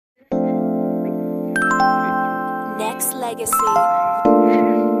Nexxlegacy.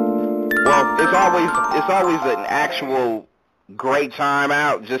 Well, it's always an actual great time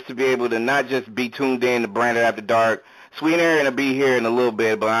out just to be able to not just be tuned in to Branded After Dark. Sweet Aaron will be here in a little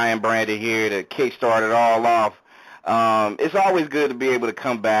bit, but I am Branded here to kickstart it all off. It's always good to be able to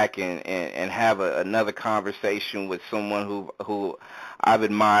come back and have another conversation with someone who I've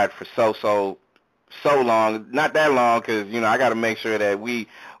admired for so long. Not that long, because I got to make sure that we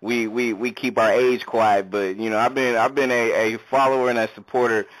keep our age quiet. But I've been a follower and a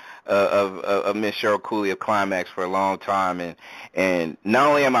supporter of Miss Cheryl Cooley of Klymaxx for a long time, and not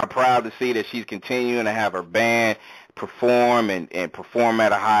only am I proud to see that she's continuing to have her band perform and perform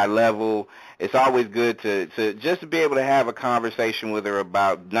at a high level, it's always good to just be able to have a conversation with her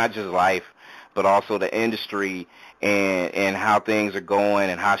about not just life, but also the industry and how things are going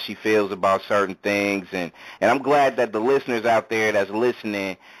and how she feels about certain things. And I'm glad that the listeners out there that's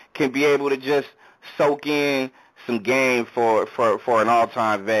listening can be able to just soak in some game for an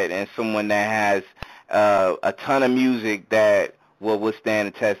all-time vet and someone that has a ton of music that will withstand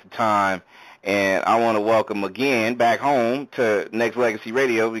the test of time. And I want to welcome again back home to Nexxlegacy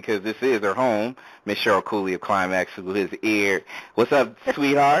Radio, because this is her home, Miss Cheryl Cooley of Klymaxx, who is here. What's up,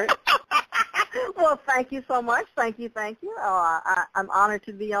 sweetheart? Well, thank you so much. Thank you. I'm honored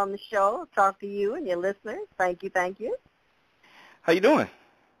to be on the show, talk to you and your listeners. Thank you. How you doing?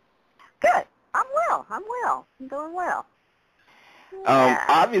 Good. I'm well. I'm doing well. Yeah.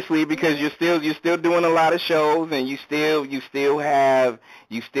 Obviously, because you're still doing a lot of shows, and you still have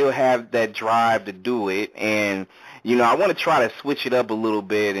that drive to do it. And I want to try to switch it up a little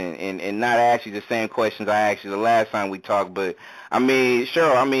bit and not ask you the same questions I asked you the last time we talked. But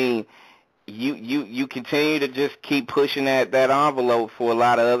Cheryl, you continue to just keep pushing that envelope for a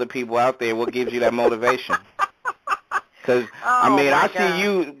lot of other people out there. What gives you that motivation? Because I see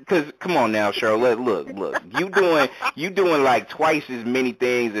you. Because come on now, Cheryl. Look. You doing like twice as many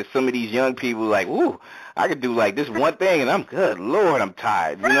things as some of these young people. Like, ooh, I could do like this one thing, and I'm good. Lord, I'm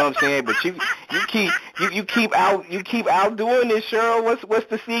tired. You know what I'm saying? But you keep outdoing this, Cheryl. What's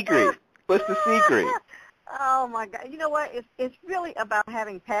the secret? What's the secret? Oh my God! You know what? It's really about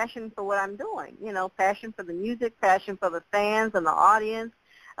having passion for what I'm doing. Passion for the music, passion for the fans and the audience.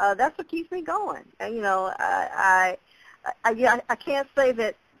 That's what keeps me going. And I can't say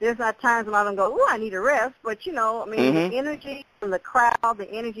that there's not times when I don't go, I need a rest, but, the energy from the crowd, the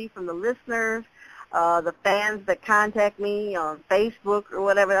energy from the listeners, the fans that contact me on Facebook or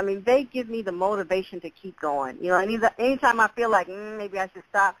whatever, they give me the motivation to keep going. Anytime I feel like maybe I should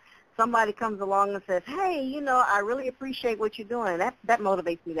stop, somebody comes along and says, hey, I really appreciate what you're doing. That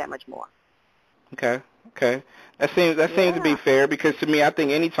motivates me that much more. Okay. That seems to be fair, because to me, I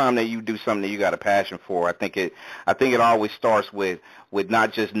think any time that you do something that you got a passion for, I think it always starts with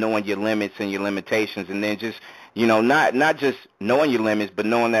not just knowing your limits and your limitations, and then just not just knowing your limits, but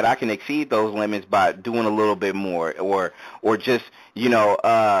knowing that I can exceed those limits by doing a little bit more, or just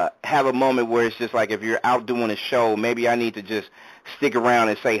have a moment where it's just like, if you're out doing a show, maybe I need to just stick around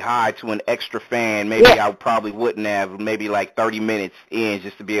and say hi to an extra fan. Maybe I probably wouldn't have, maybe like 30 minutes in,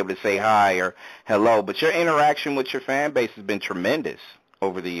 just to be able to say hi or hello. But your interaction with your fan base has been tremendous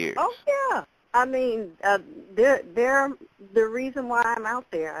over the years. Oh, yeah. They're the reason why I'm out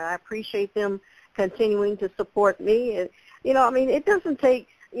there. I appreciate them continuing to support me. And, it doesn't take,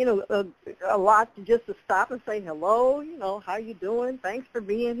 a lot to stop and say hello, how you doing? Thanks for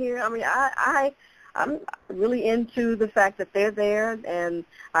being here. I'm really into the fact that they're there, and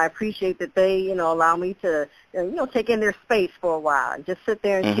I appreciate that they, allow me to, take in their space for a while and just sit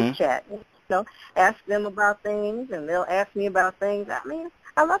there and chit-chat, ask them about things, and they'll ask me about things.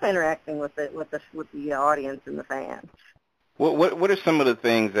 I love interacting with the audience and the fans. What are some of the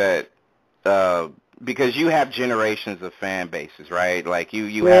things that, because you have generations of fan bases, right? Like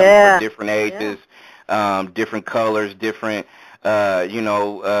you have them for different ages, different colors, different,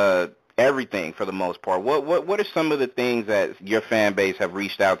 everything for the most part. What are some of the things that your fan base have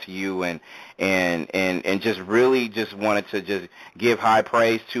reached out to you and just really just wanted to just give high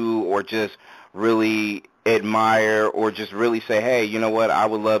praise to, or just really admire, or just really say, hey, you know what, I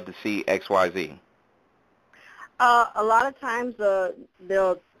would love to see XYZ? A lot of times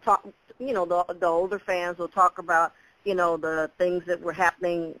they'll talk, the older fans will talk about, the things that were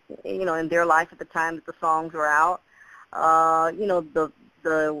happening, in their life at the time that the songs were out.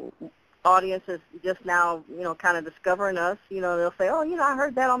 The audience is just now, kind of discovering us. They'll say, oh, I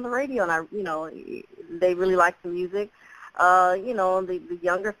heard that on the radio, and they really like the music. The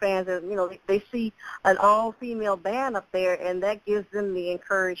younger fans, they see an all-female band up there, and that gives them the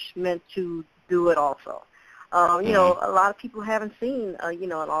encouragement to do it also. You know, a lot of people haven't seen, you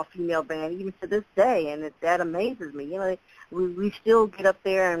know, an all-female band even to this day, and that amazes me. You know, we still get up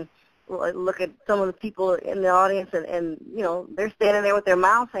there and look at some of the people in the audience, and you know, they're standing there with their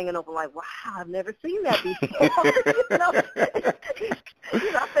mouths hanging open like, wow, I've never seen that before. You know,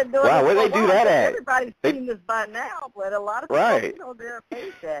 I've been doing wow, this where for they a do while. that at? Everybody's seen this by now, but a lot of people, Right. you know, they're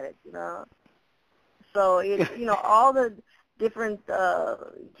amazed at it, you know. So, you know, all the different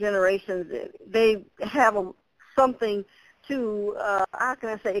generations, they have something to, how can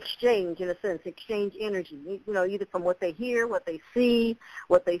I say, exchange, in a sense, exchange energy, you know, either from what they hear, what they see,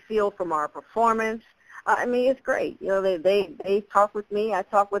 what they feel from our performance. I mean, it's great. You know, they talk with me, I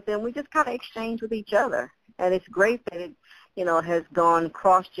talk with them. We just kind of exchange with each other, and it's great that it, you know, has gone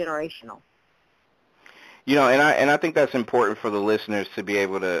cross-generational. You know, and I think that's important for the listeners to be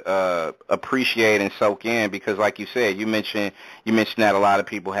able to appreciate and soak in, because, like you said, you mentioned that a lot of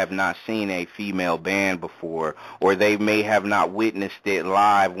people have not seen a female band before, or they may have not witnessed it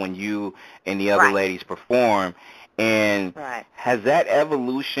live when you and the other ladies perform. And has that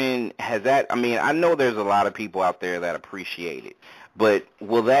evolution? I mean, I know there's a lot of people out there that appreciate it, but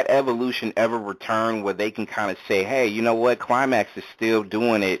will that evolution ever return where they can kind of say, hey, you know what, Klymaxx is still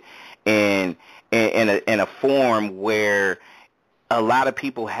doing it, and in a form where a lot of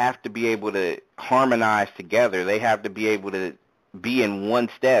people have to be able to harmonize together. They have to be able to be in one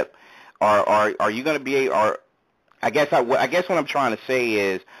step. Are you going to be? Or I guess what I'm trying to say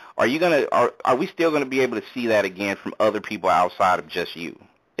is, are we still going to be able to see that again from other people outside of just you?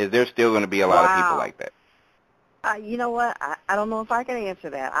 Is there still going to be a lot of people like that? You know what? I don't know if I can answer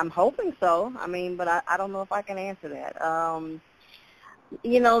that. I'm hoping so. I mean, but I don't know if I can answer that.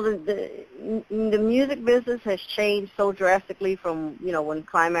 You know, the music business has changed so drastically from, you know, when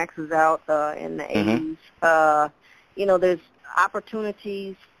Klymaxx was out in the 80s. You know, there's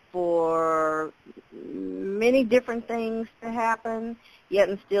opportunities for many different things to happen, yet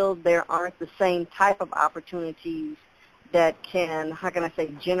and still there aren't the same type of opportunities that can, how can I say,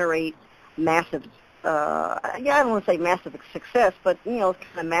 generate massive, I don't want to say massive success, but, you know,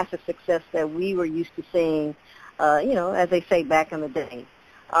 kind of massive success that we were used to seeing, you know, as they say back in the day.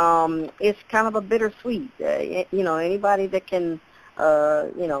 It's kind of a bittersweet. You know, anybody that can,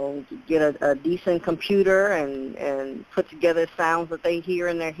 you know, get a decent computer and put together sounds that they hear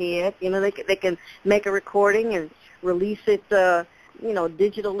in their head, you know, they can make a recording and release it, you know,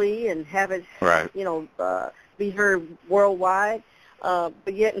 digitally and have it, you know, be heard worldwide.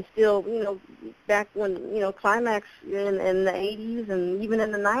 But yet and still, you know, back when, you know, Klymaxx in the 80s and even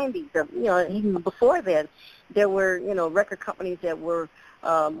in the 90s, you know, even before that, there were, you know, record companies that were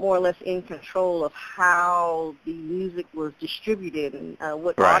more or less in control of how the music was distributed and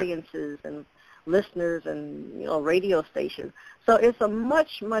what audiences and listeners and, you know, radio stations. So it's a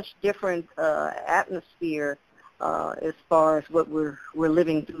much, much different atmosphere as far as what we're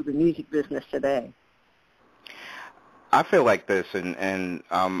living through the music business today. I feel like this, and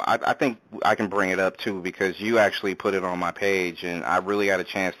I think I can bring it up, too, because you actually put it on my page, and I really got a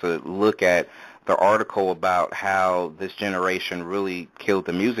chance to look at the article about how this generation really killed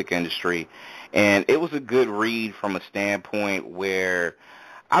the music industry. And it was a good read from a standpoint where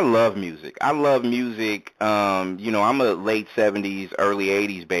I love music. You know, I'm a late 70s, early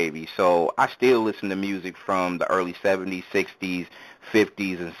 80s baby, so I still listen to music from the early 70s, 60s,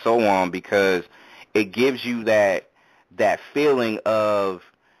 50s, and so on, because it gives you that feeling of,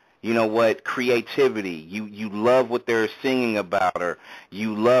 you know what, creativity. You love what they're singing about, or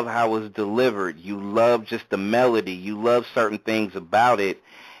you love how it's delivered. You love just the melody. You love certain things about it.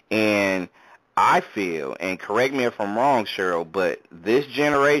 And I feel, and correct me if I'm wrong, Cheryl, but this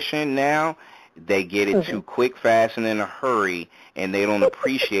generation now, they get it too quick, fast, and in a hurry, and they don't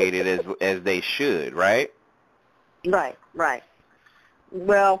appreciate it as they should, right? Right.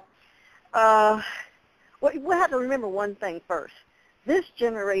 Well, we have to remember one thing first. This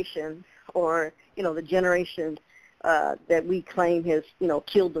generation, or, you know, the generation that we claim has, you know,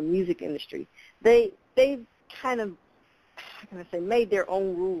 killed the music industry, they kind of, how can I say, made their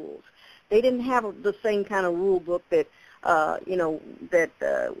own rules. They didn't have the same kind of rule book that, you know,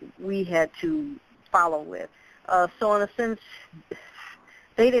 that we had to follow with. So in a sense,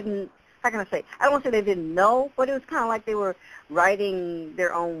 they didn't, how can I say, I don't want to say they didn't know, but it was kind of like they were writing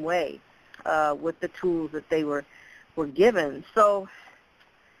their own way with the tools that they were given. So,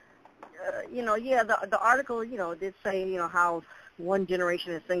 you know, yeah, the article, you know, did say, you know, how one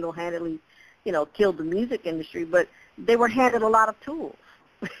generation has single-handedly, you know, killed the music industry, but they were handed a lot of tools.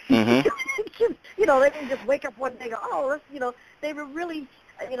 You know, they didn't just wake up one day and go, oh, let's, you know, they were really,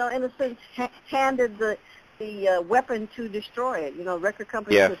 you know, in a sense, handed the weapon to destroy it. You know, record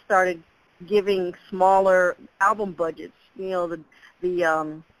companies have started giving smaller album budgets.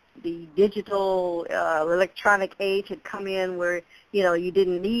 The digital electronic age had come in where, you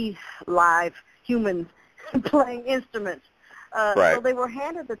didn't need live humans playing instruments. Right. So they were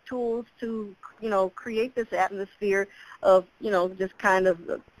handed the tools to, create this atmosphere of, just kind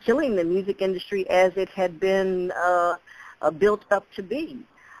of killing the music industry as it had been built up to be.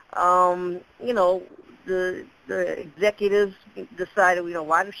 The executives decided,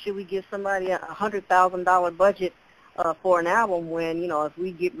 why should we give somebody a $100,000 budget for an album when, if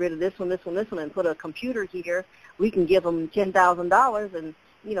we get rid of this one, and put a computer here, we can give them $10,000 and,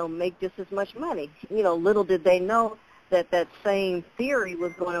 make just as much money. Little did they know that same theory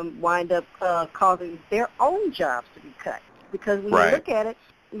was going to wind up causing their own jobs to be cut. Because when you look at it,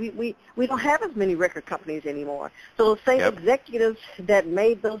 we don't have as many record companies anymore. So the same executives that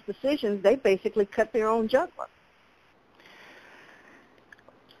made those decisions, they basically cut their own juggler.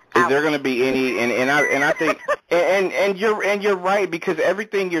 Is there going to be any? And I think and you're right, because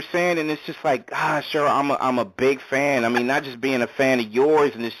everything you're saying, and it's just like, sure, I'm a big fan. I mean, not just being a fan of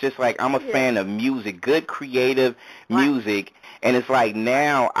yours, and it's just like I'm a fan of music, good creative music, and it's like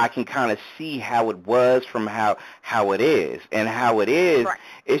now I can kind of see how it was from how it is, and how it is. Right.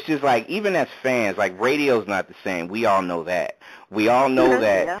 It's just like, even as fans, like, radio's not the same. We all know that. We all know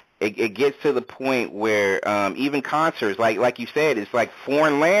that. Yeah. It gets to the point where even concerts, like you said, it's like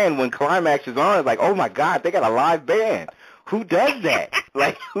foreign land when Klymaxx is on. It's like, oh my God, they got a live band. Who does that?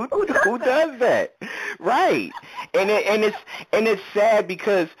 Like, who does that? Right. And it's sad,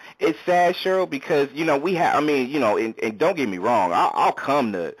 because Cheryl, because we have. I mean, and don't get me wrong, I'll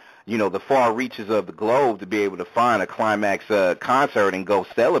come to the far reaches of the globe to be able to find a Klymaxx concert and go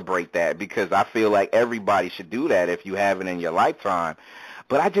celebrate that, because I feel like everybody should do that if you have it in your lifetime.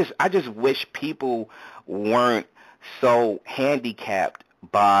 But I just wish people weren't so handicapped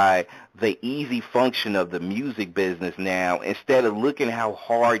by the easy function of the music business now, instead of looking how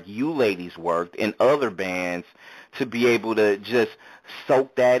hard you ladies worked in other bands to be able to just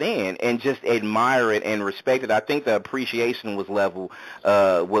soak that in and just admire it and respect it. I think the appreciation was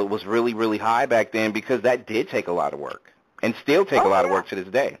was really, really high back then, because that did take a lot of work and still take a lot of work to this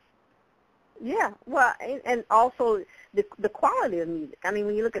day. Yeah, well, and also the quality of music. I mean,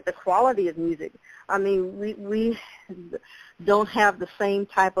 when you look at the quality of music, I mean, we don't have the same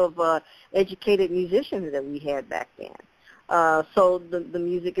type of educated musicians that we had back then. So the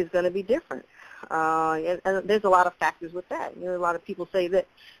music is going to be different. And there's a lot of factors with that. A lot of people say that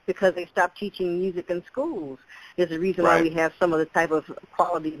because they stopped teaching music in schools is the reason why we have some of the type of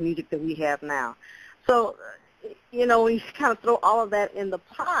quality of music that we have now. So, when you kind of throw all of that in the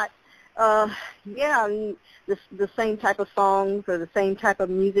pot, I mean, the same type of songs or the same type of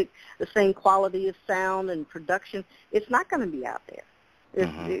music, the same quality of sound and production, it's not going to be out there.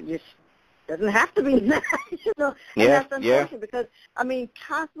 It just doesn't have to be that, and that's unfortunate because, I mean,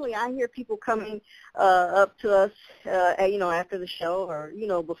 constantly I hear people coming up to us, after the show or,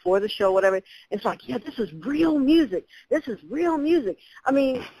 before the show, whatever. It's like, this is real music. This is real music. I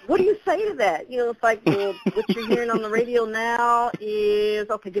mean, what do you say to that? It's like, well, what you're hearing on the radio now is,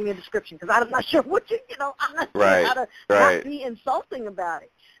 okay, give me a description, because I'm not sure what I'm not sure how to not be insulting about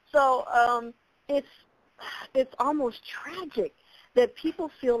it. So it's almost tragic that people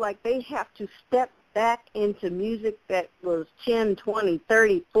feel like they have to step back into music that was 10, 20,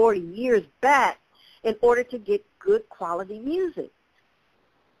 30, 40 years back in order to get good quality music.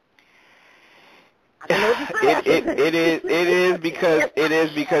 I don't know what to say. It is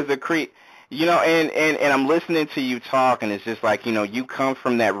because the and I'm listening to you talk, and it's just like, you come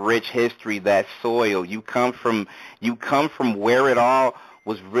from that rich history, that soil. You come from where it all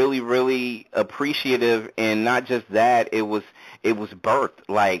was really, really appreciative, and not just that, it was birthed.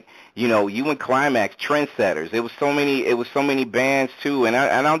 Like, you and Klymaxx, trendsetters. It was so many bands too, and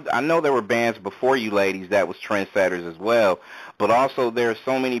I know there were bands before you ladies that was trendsetters as well. But also there are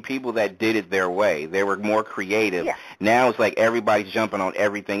so many people that did it their way. They were more creative. Yeah. Now it's like everybody's jumping on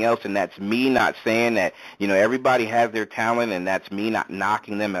everything else, and that's me not saying that, everybody has their talent, and that's me not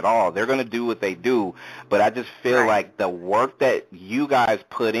knocking them at all. They're going to do what they do, but I just feel like the work that you guys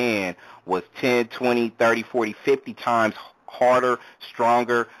put in was 10, 20, 30, 40, 50 times harder,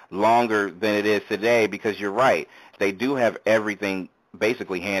 stronger, longer than it is today, because you're right. They do have everything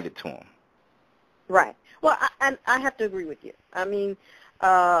basically handed to them. Right. Well, I have to agree with you. I mean,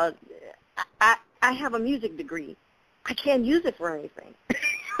 I have a music degree. I can't use it for anything.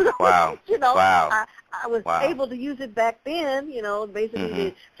 Wow. Wow. I was able to use it back then,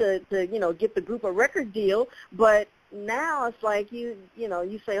 basically to get the group a record deal. But now it's like you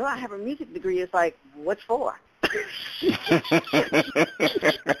say, oh, I have a music degree. It's like, what for?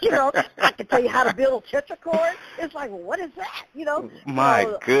 You know, I can tell you how to build a tetrachord. It's like, well, what is that? You know, My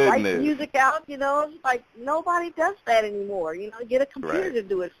goodness. Write the music out. You know, it's like nobody does that anymore. You know, get a computer Right. to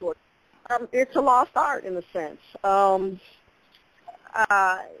do it for you. It's a lost art in a sense.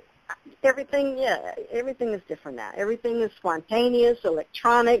 Everything is different now. Everything is spontaneous,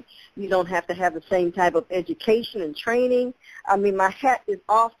 electronic. You don't have to have the same type of education and training. I mean, my hat is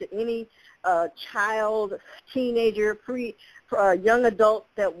off to any child, teenager, young adult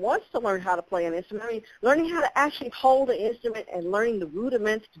that wants to learn how to play an instrument. I mean, learning how to actually hold an instrument and learning the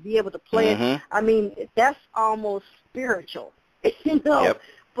rudiments to be able to play it. I mean, that's almost spiritual, you know. Yep.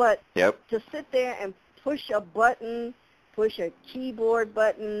 But Yep. to sit there and push a button, push a keyboard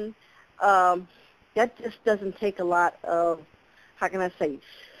button, that just doesn't take a lot of, how can I say,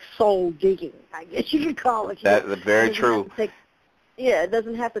 soul digging, I guess you could call it. That's very true. It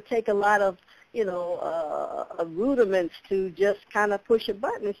doesn't have to take a lot of, you know, rudiments to just kind of push a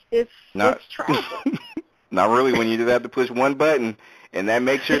button. It's travel. Not really, when you just have to push one button, and that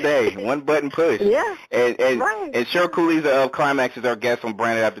makes your day. One button push. Yeah. And right. And Cheryl Cooley of Klymaxx is our guest on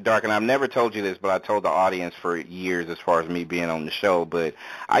Branded After Dark, and I've never told you this, but I told the audience for years as far as me being on the show. But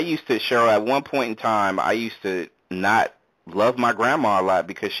I used to, Cheryl, at one point in time, I used to not love my grandma a lot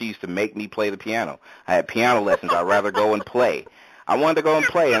because she used to make me play the piano. I had piano lessons. I'd rather go and play. I wanted to go and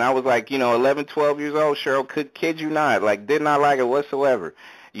play, and I was like, 11, 12 years old, Cheryl, kid you not, like, did not like it whatsoever,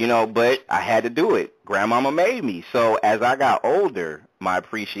 but I had to do it. Grandmama made me. So as I got older, my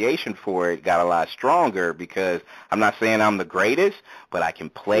appreciation for it got a lot stronger because I'm not saying I'm the greatest, but I can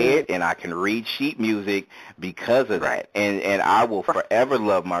play it and I can read sheet music because of that. And I will forever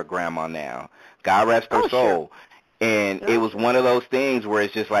love my grandma now. God rest her soul. Sure. And it was one of those things where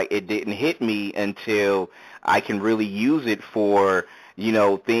it's just like it didn't hit me until I can really use it for,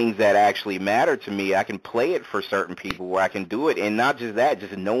 things that actually matter to me. I can play it for certain people where I can do it. And not just that,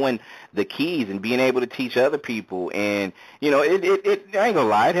 just knowing the keys and being able to teach other people. And, I ain't going to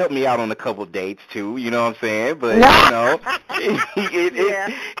lie, it helped me out on a couple of dates too, you know what I'm saying? But,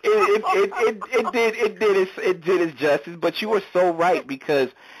 it did its justice. But you were so right because,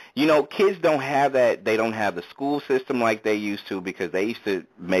 kids don't have that. They don't have the school system like they used to because they used to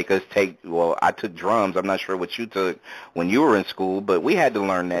make us take, I took drums. I'm not sure what you took when you were in school, but we had to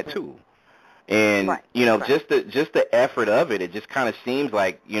learn that too. And, just the effort of it, it just kind of seems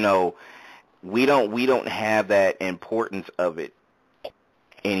like, we don't have that importance of it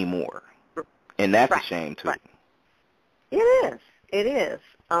anymore. And that's a shame too. Right. It is.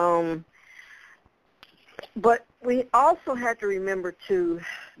 But we also have to remember, too,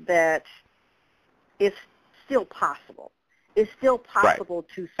 that it's still possible. It's still possible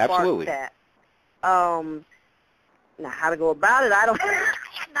to spark that. Now, how to go about it, I'm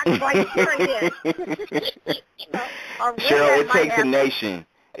not quite sure yet. Cheryl, it takes a nation.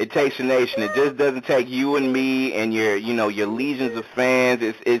 It takes a nation. It just doesn't take you and me and your legions of fans.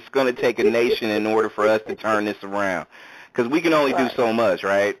 It's going to take a nation in order for us to turn this around. Because we can only do so much,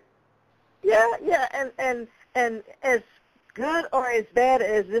 right? Yeah, and as good or as bad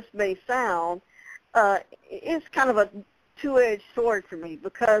as this may sound, it's kind of a two-edged sword for me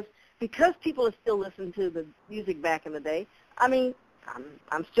because people are still listening to the music back in the day. I mean,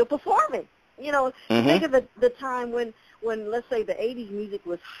 I'm still performing. Think of the time when let's say the 80s music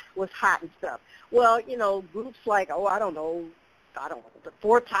was hot and stuff. Well, groups like the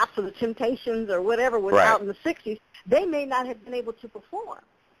Four Tops of the Temptations or whatever was out in the 60s. They may not have been able to perform.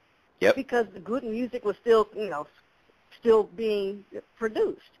 Yep. Because the good music was still being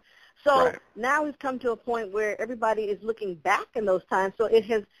produced. So now we've come to a point where everybody is looking back in those times. So it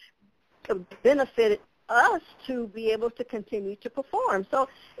has benefited us to be able to continue to perform. So,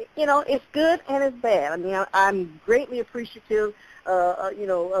 it's good and it's bad. I mean, I'm greatly appreciative, of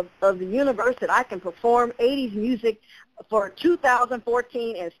the universe that I can perform 80s music for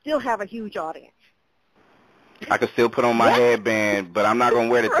 2014 and still have a huge audience. I can still put on my headband, but I'm not going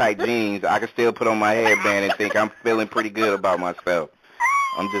to wear the tight jeans. I can still put on my headband and think I'm feeling pretty good about myself.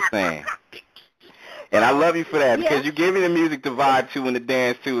 I'm just saying. And I love you for that because you give me the music to vibe to and to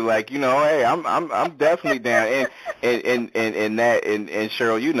dance to. Like, hey, I'm definitely down. And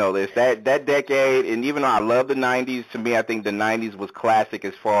Cheryl, you know this. That decade, and even though I love the 90s, to me I think the 90s was classic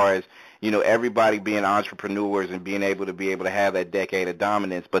as far as everybody being entrepreneurs and being able to have that decade of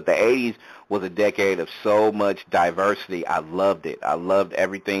dominance. But the 80s was a decade of so much diversity. I loved it. I loved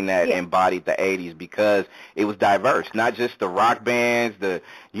everything that embodied the 80s because it was diverse. Not just the rock bands, the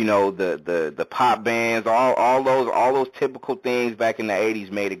pop bands, all those typical things back in the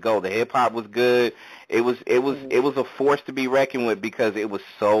 80s made it go. The hip hop was good. It was a force to be reckoned with because it was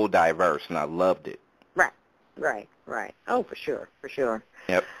so diverse, and I loved it. Right. Oh, for sure.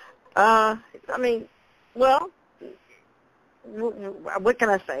 Yep. I mean, well, what can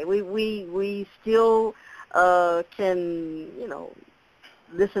I say? We still can,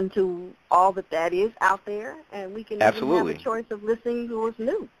 listen to all that is out there, and we can even have a Absolutely. choice of listening to what's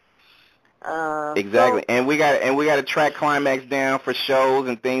new. Exactly, So, and we got to track Klymaxx down for shows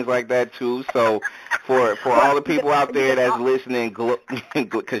and things like that too. So for all the people out there that's listening,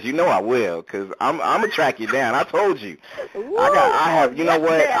 because you know I will, because I'm gonna track you down. I told you, I have. You know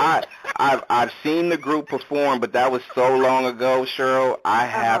what? I've seen the group perform, but that was so long ago, Cheryl. I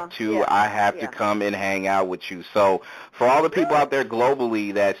have to come and hang out with you. So for all the people out there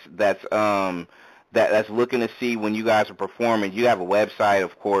globally that's looking to see when you guys are performing, you have a website,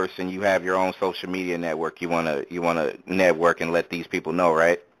 of course, and you have your own social media network. You wanna network and let these people know,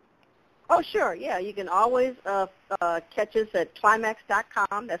 right? Oh, sure. Yeah, you can always catch us at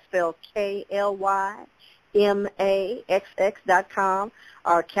Klymaxx.com. That's spelled KLYMAXX.com.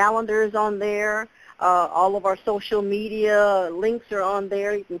 Our calendar is on there. All of our social media links are on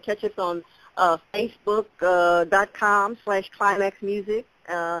there. You can catch us on Facebook.com/KlymaxxMusic.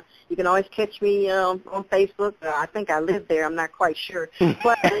 You can always catch me on Facebook. I think I live there. I'm not quite sure.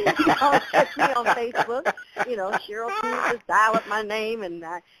 But you can always catch me on Facebook. Cheryl Cooley, just dial up my name, and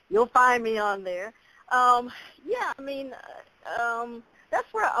you'll find me on there.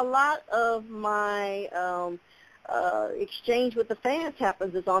 That's where a lot of my exchange with the fans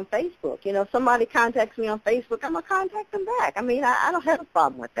happens is on Facebook. Somebody contacts me on Facebook, I'm going to contact them back. I mean, I don't have a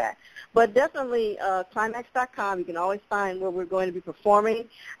problem with that. But definitely Klymaxx.com, you can always find where we're going to be performing.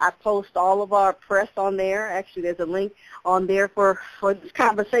 I post all of our press on there. Actually, there's a link on there for this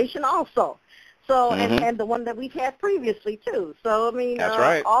conversation also. So, and the one that we've had previously, too. So, I mean, that's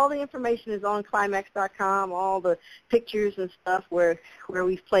right. All the information is on Klymaxx.com, all the pictures and stuff where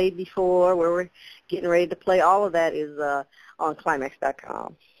we've played before, where we're getting ready to play. All of that is on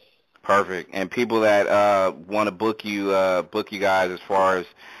Klymaxx.com. Perfect. And people that want to book you guys as far as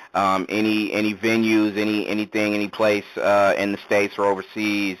any venues, anything, any place in the States or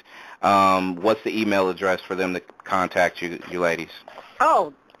overseas, what's the email address for them to contact you ladies?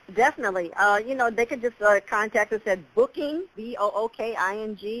 Oh, definitely. They can just contact us at booking,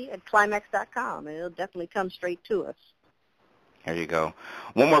 BOOKING, at Klymaxx.com, and it'll definitely come straight to us. There you go.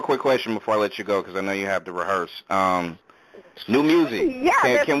 One more quick question before I let you go, because I know you have to rehearse. New music.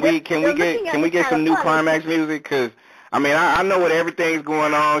 Yeah, can we get some new Klymaxx music? Because I mean, I know what everything's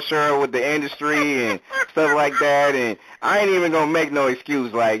going on, Cheryl, with the industry and stuff like that, and I ain't even gonna make no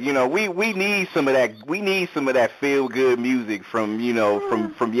excuse. Like, we need some of that. We need some of that feel good music from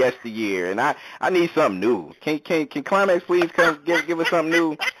from yesteryear, and I need something new. Can Klymaxx please come give us something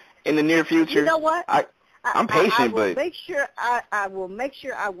new in the near future? You know what? I'm patient, I will but make sure I will make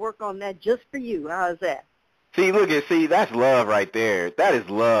sure I work on that just for you. How's that? See, that's love right there. That is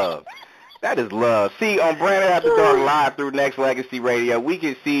love. That is love. See, on Brandon After Dark live through Nexxlegacy Radio, we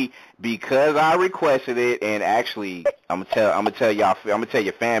can see, because I requested it, and actually, I'm gonna tell your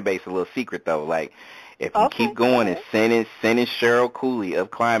fan base a little secret though. Like, if you keep going and sending Cheryl Cooley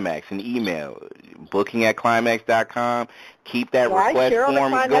of Klymaxx an email, booking@Klymaxx.com, keep that request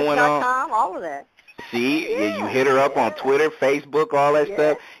form going on. All of that. See, you hit her up on Twitter, Facebook, all that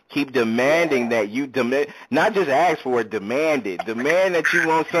stuff. Keep demanding that you not just ask for it, demand it. Demand that you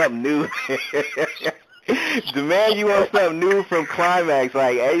want something new. Demand you want something new from Klymaxx,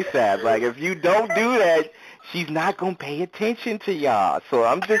 like ASAP. Like, if you don't do that, she's not going to pay attention to y'all. So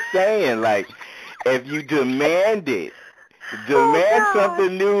I'm just saying, like, if you demand it, demand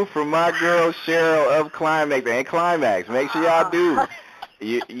something new from my girl Cheryl of Klymaxx and Klymaxx. Make sure y'all do.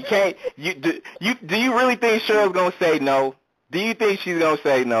 You can't. Do you really think Cheryl's gonna say no? Do you think she's gonna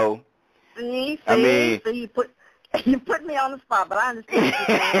say no? See, you put me on the spot, but I understand.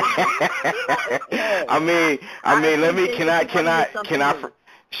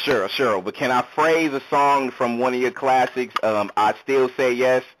 Cheryl, but can I phrase a song from one of your classics? I Still Say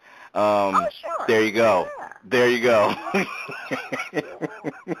Yes. Sure. There you go. Yeah. There you go.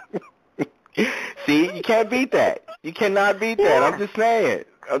 See, you can't beat that. You cannot beat that. I'm just saying.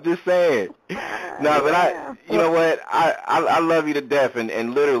 No, but you know what? I love you to death,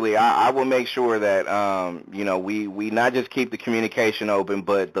 and literally, I will make sure that we not just keep the communication open,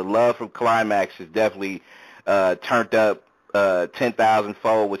 but the love from Klymaxx is definitely turned up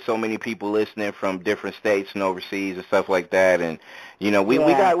 10,000-fold with so many people listening from different states and overseas and stuff like that. And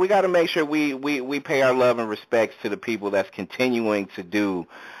we got to make sure we pay our love and respects to the people that's continuing to do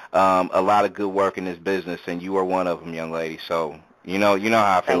a lot of good work in this business, and you are one of them, young lady. So you know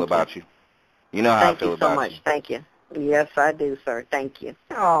how I feel about you. You know how I feel about you. Thank you so much. Thank you. Yes, I do, sir. Thank you.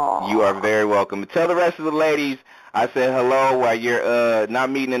 Aww. You are very welcome. Tell the rest of the ladies I said hello while you're not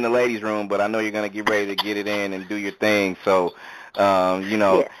meeting in the ladies' room, but I know you're gonna get ready to get it in and do your thing. So,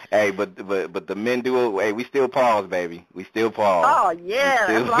 Yes. hey, but the men do it. Hey, we still pause, baby. We still pause. Oh, yeah,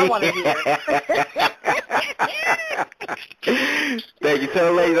 that's what I want to hear. Thank you. Tell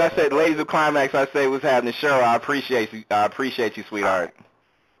the ladies I said, ladies of Klymaxx, I say what's happening. Cheryl, I appreciate you. I appreciate you, sweetheart.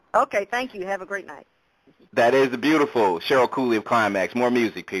 Okay, thank you. Have a great night. That is the beautiful Cheryl Cooley of Klymaxx. More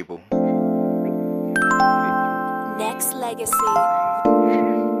music, people. Nexxlegacy.